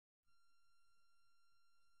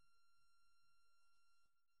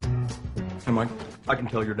Hey, Mike, I can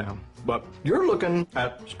tell you're down, but you're looking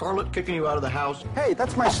at Scarlett kicking you out of the house, Hey,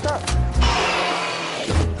 that's my stuff.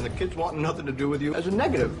 and the kids wanting nothing to do with you as a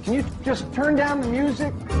negative. Can you just turn down the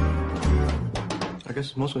music? I guess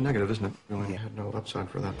it's mostly negative, isn't it? Really had no upside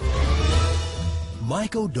for that.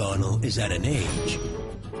 Mike O'Donnell is at an age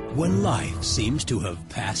when life seems to have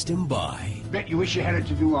passed him by. Bet you wish you had it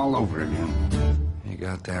to do all over again. You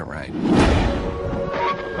got that right.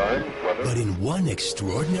 But in one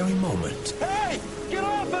extraordinary moment, Hey, get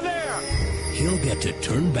off of there! he'll get to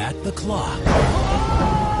turn back the clock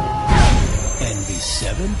and be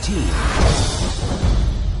 17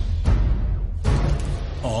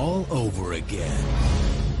 all over again.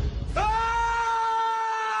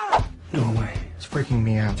 No way. It's freaking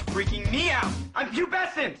me out. Freaking me out! I'm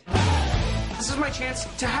pubescent! This is my chance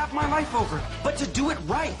to have my life over, but to do it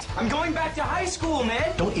right. I'm going back to high school,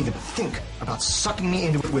 man! Don't even think about sucking me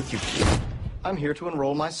into it with you. I'm here to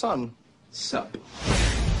enroll my son. Sup?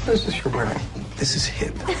 What is this you're wearing? This is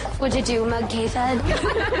hip. What'd you do, mug K-Fed?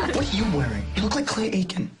 What are you wearing? You look like Clay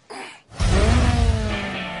Aiken.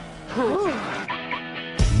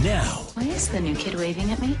 Now, Why is the new kid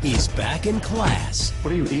waving at me? he's back in class,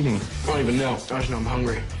 What are you eating? I don't even know. I just know I'm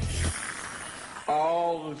hungry.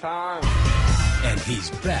 All the time. and he's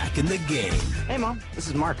back in the game. Hey, Mom. This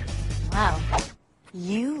is Mark. Wow.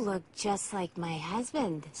 You look just like my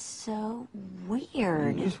husband. So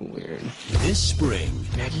weird. He's weird. This spring,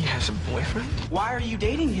 Maggie has a boyfriend? Why are you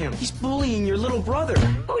dating him? He's bullying your little brother.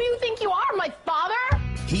 Who do you think you are, my father?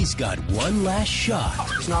 he's got one last shot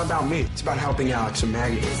It's not about me. It's about helping Alex and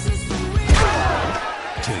Maggie. to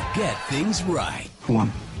get things right. Who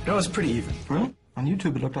won? No, it's pretty even. Really? On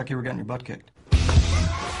YouTube, it looked like you were getting your butt kicked.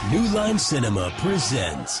 New Line Cinema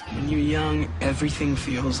presents When you're young, everything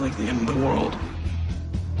feels like the end of the world.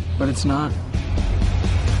 But it's not.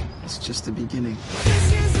 It's just the beginning.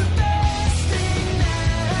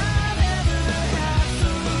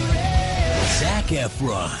 Zac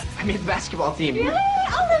Efron, I made the basketball team. Really?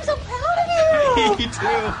 Oh, I'm so proud of you. Me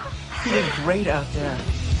too. You did great out there.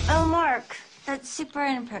 Oh, Mark, that's super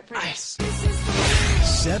inappropriate. Nice.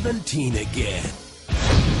 17 again.